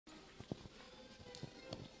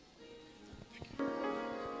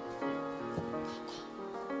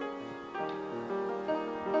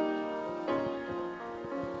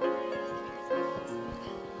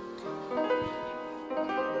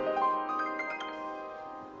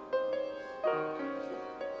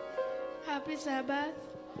Happy Sabbath.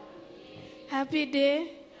 Happy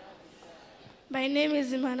day. My name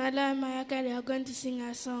is Immanuela Mayaka. We are going to sing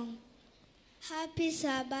a song. Happy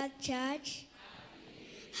Sabbath, church.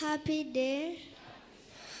 Happy day.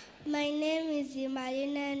 My name is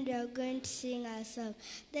Imarina and we are going to sing a song.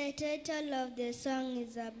 The title of the song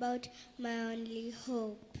is about my only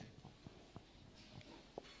hope.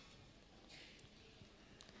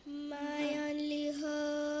 My only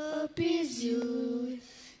hope is you,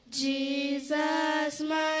 Jesus.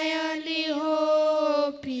 My only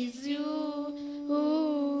hope is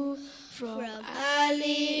you. From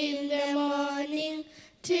early in the morning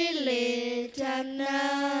till late at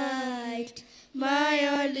night,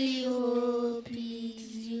 my only hope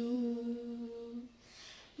is you.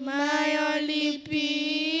 My only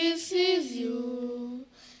peace is you,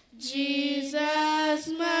 Jesus.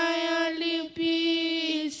 My only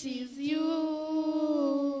peace is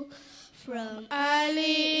you. From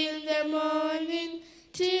early in the morning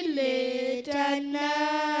till late at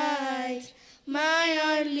night, my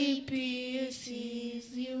only peace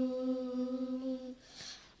is you.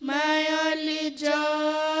 My only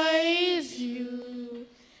joy is you,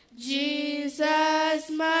 Jesus.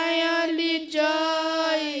 My only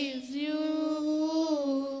joy is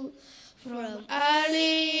you. From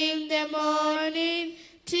early in the morning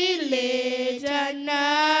till late at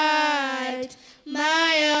night,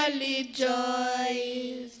 my only joy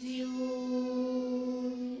is you.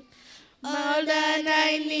 All that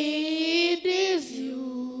I need is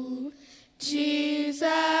you,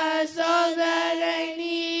 Jesus. All that I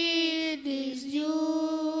need is you.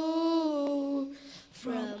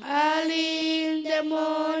 From early in the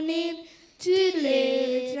morning till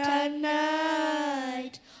late at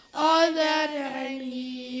night, all that I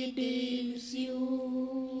need is you.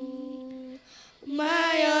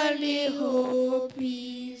 My only hope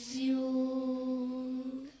is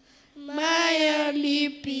you. My only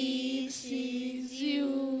peace is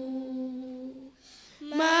you.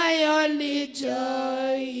 My only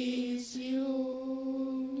joy is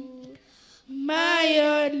you. My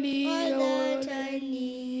only all that I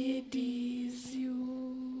need is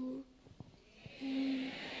you.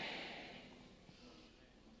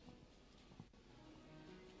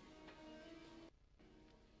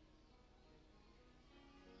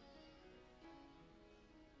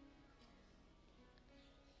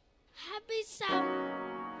 Happy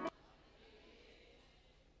Sabbath.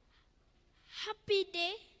 Happy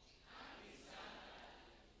day.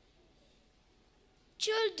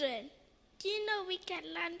 Children, do you know we can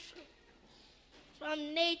learn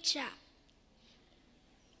from nature?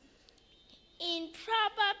 In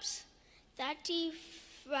Proverbs 30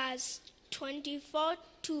 verse 24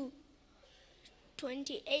 to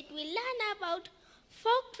 28, we learn about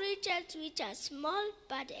 4 creatures which are small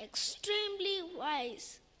but extremely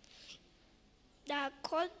wise. They are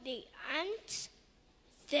called the ants,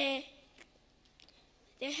 the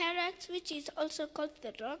hyrax, which is also called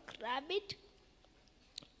the rock rabbit,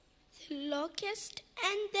 the locust,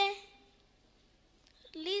 and the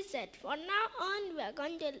lizard. From now on, we are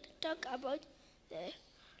going to talk about the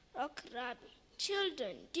rock rabbit.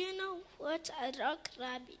 Children, do you know what's a rock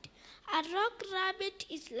rabbit? A rock rabbit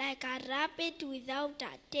is like a rabbit without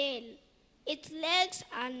a tail. Its legs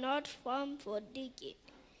are not formed for digging.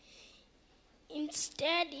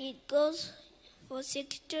 Instead, it goes for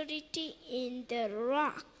security in the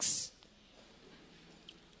rocks,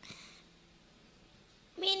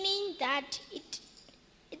 meaning that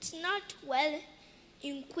it's not well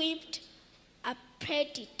equipped a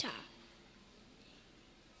predator.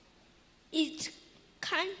 It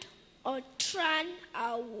can't outrun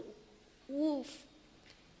a wolf,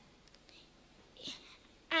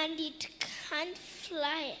 and it can't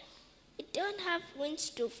fly. It don't have wings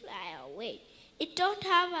to fly away. It don't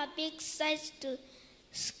have a big size to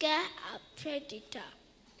scare a predator.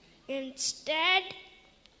 Instead,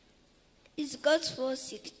 it goes for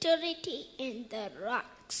security in the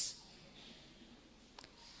rocks.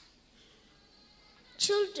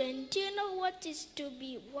 Children, do you know what is to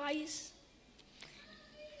be wise?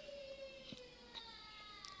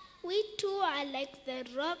 We too are like the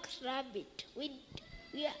rock rabbit. We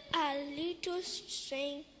are little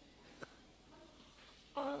strength,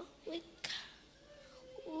 or we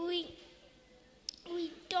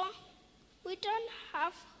don't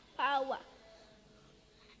have power,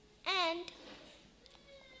 and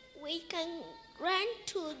we can run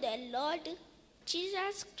to the Lord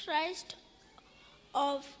Jesus Christ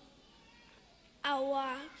of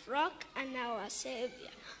our rock and our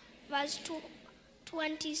Savior. Verse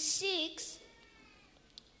 26,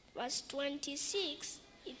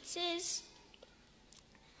 it says,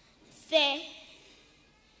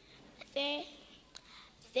 the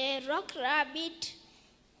rock rabbit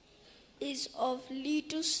is of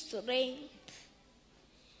little strength.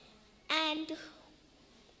 And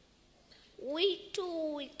we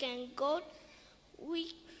can go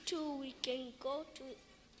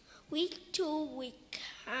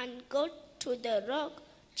to the rock.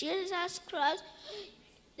 Jesus Christ,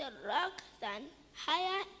 the rock than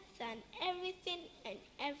higher than everything and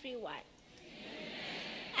everyone.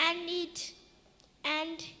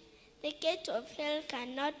 And the gate of hell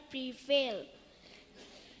cannot prevail.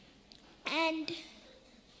 And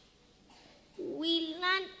we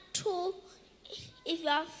learn to, if you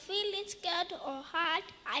are feeling scared or hurt,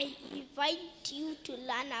 I invite you to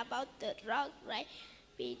learn about the rock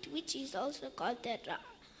rabbit, which is also called the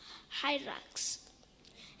hyrax.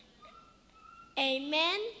 Amen?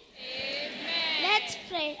 Amen. Let's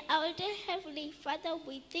pray. Our dear Heavenly Father,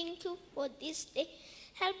 we thank you for this day.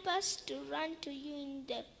 Help us to run to you in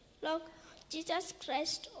the Lord Jesus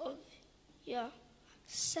Christ of your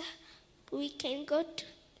Son. We can go to,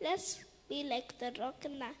 let's be like the rock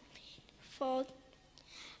now,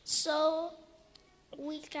 so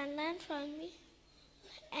we can learn from you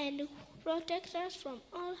and protect us from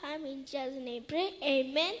all harm in Jesus' name. Pray.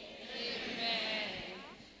 Amen. Amen.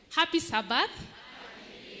 Happy Sabbath.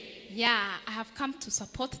 Yeah, I have come to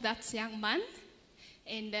support that young man,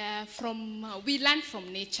 and we learn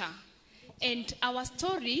from nature. And our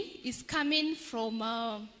story is coming from,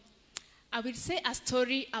 I will say, a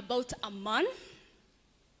story about a man,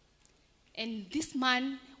 and this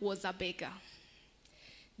man was a beggar.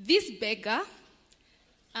 This beggar,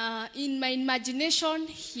 in my imagination,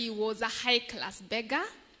 he was a high-class beggar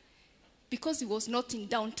because he was not in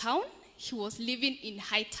downtown. He was living in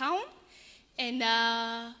high town, and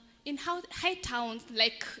in high towns,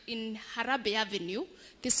 like in Harabe Avenue,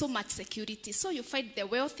 there's so much security. So you find the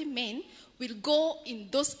wealthy men will go in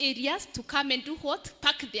those areas to come and do what?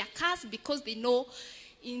 Park their cars, because they know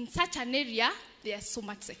in such an area, there's so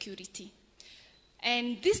much security.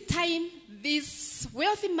 And this time, this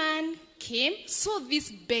wealthy man came, saw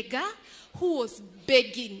this beggar who was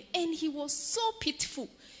begging, and he was so pitiful.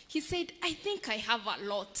 He said, I think I have a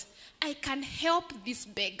lot. I can help this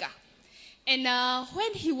beggar. And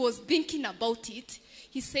when he was thinking about it,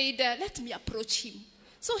 he said, let me approach him.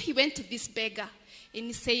 So he went to this beggar, and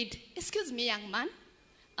he said, excuse me, young man,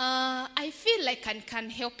 I feel like I can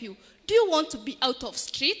help you. Do you want to be out of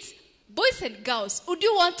street? Boys and girls, would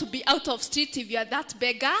you want to be out of street if you are that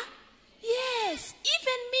beggar? Yes,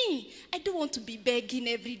 even me. I don't want to be begging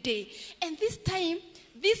every day. And this time,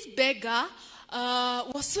 this beggar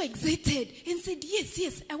was so excited and said,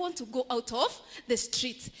 yes, I want to go out of the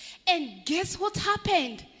street. And guess what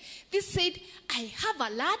happened? They said, I have a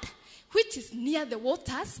lad which is near the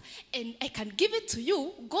waters, and I can give it to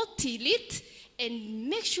you. Go till it and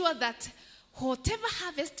make sure that whatever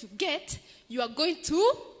harvest you get, you are going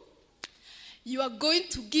to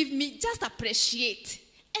give me, just appreciate.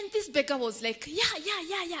 And this beggar was like,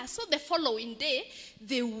 yeah. So the following day,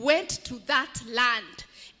 they went to that land.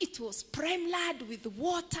 It was prime land with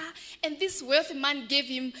water, and this wealthy man gave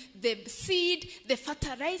him the seed, the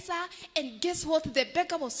fertilizer, and guess what? The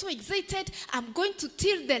beggar was so excited. I'm going to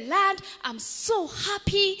till the land. I'm so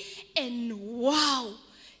happy, and wow,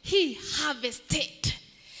 he harvested.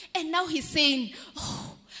 And now he's saying,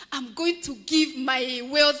 oh, I'm going to give my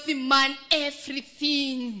wealthy man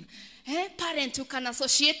everything. Parent, you can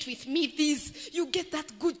associate with me this. You get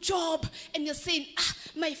that good job, and you're saying,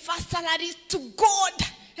 my first salary is to God.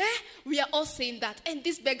 We are all saying that. And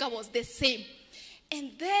this beggar was the same.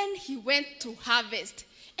 And then he went to harvest.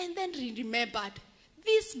 And then he remembered,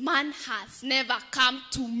 this man has never come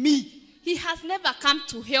to me. He has never come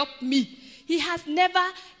to help me. He has never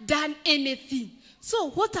done anything. So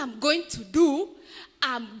what I'm going to do,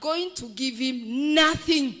 I'm going to give him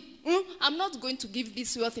nothing. I'm not going to give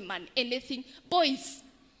this wealthy man anything. Boys,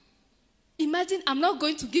 imagine I'm not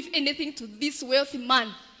going to give anything to this wealthy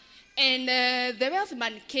man. And the wealthy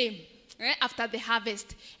man came after the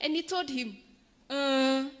harvest, and he told him,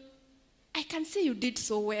 I can see you did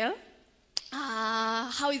so well.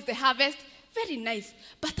 How is the harvest? Very nice,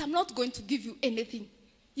 but I'm not going to give you anything.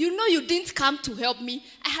 You know you didn't come to help me.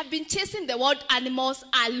 I have been chasing the wild animals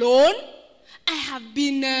alone. I have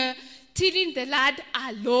been tilling the land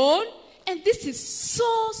alone. And this is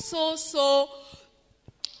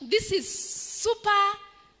this is super,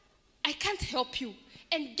 I can't help you.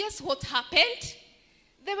 And guess what happened?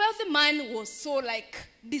 The wealthy man was so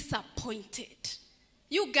disappointed.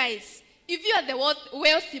 You guys, if you are the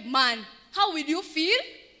wealthy man, how will you feel?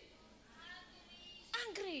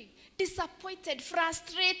 Angry, disappointed,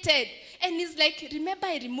 frustrated. And he's like, remember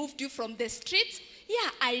I removed you from the street?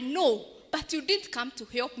 Yeah, I know, but you didn't come to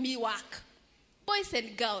help me work. Boys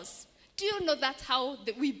and girls, do you know that's how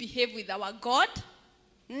we behave with our God?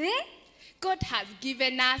 God has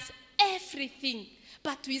given us everything,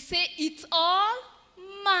 but we say it's all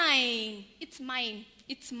mine. It's mine.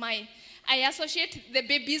 It's mine. I associate the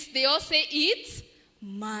babies, they all say it's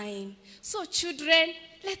mine. So children,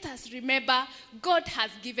 let us remember God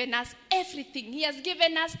has given us everything. He has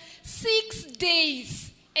given us 6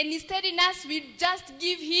 days. And he's telling us we just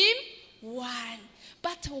give him one.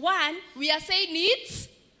 But one, we are saying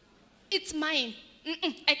it's mine.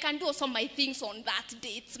 I can do also my things on that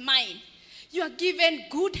day. It's mine. You are given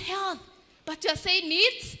good health, but you are saying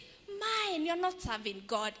it's mine. You're not serving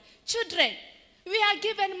God. Children, we are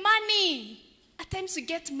given money. At times we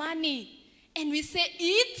get money, and we say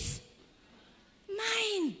it's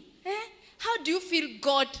mine. How do you feel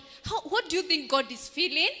God? What do you think God is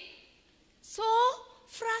feeling? So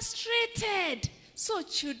frustrated. So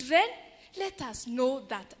children, let us know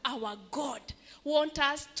that our God wants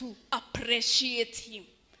us to appreciate him.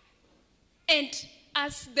 And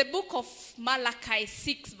as the book of Malachi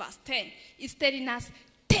 6 verse 10 is telling us,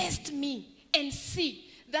 test me and see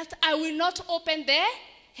that I will not open the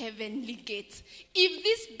heavenly gates. If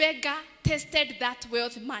this beggar tested that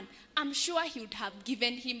wealthy man, I'm sure he would have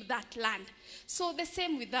given him that land. So the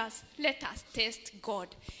same with us. Let us test God.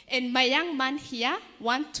 And my young man here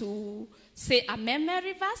want to say a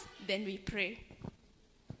memory verse, then we pray.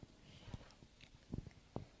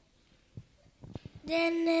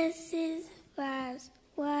 Genesis verse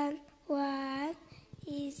 1:1,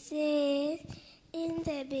 he says, in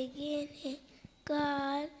the beginning,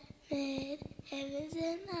 God made heavens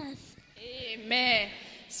and earth. Amen.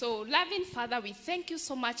 So, loving Father, we thank you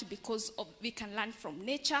so much because we can learn from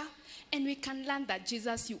nature, and we can learn that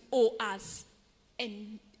Jesus, you owe us,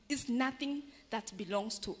 and it's nothing that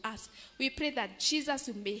belongs to us. We pray that Jesus,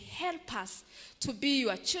 you may help us to be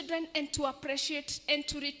your children and to appreciate and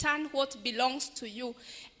to return what belongs to you.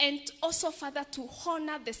 And also, Father, to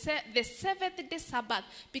honor the seventh-day Sabbath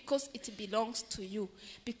because it belongs to you.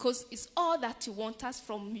 Because it's all that you want us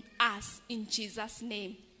from us. In Jesus'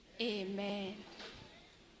 name, amen.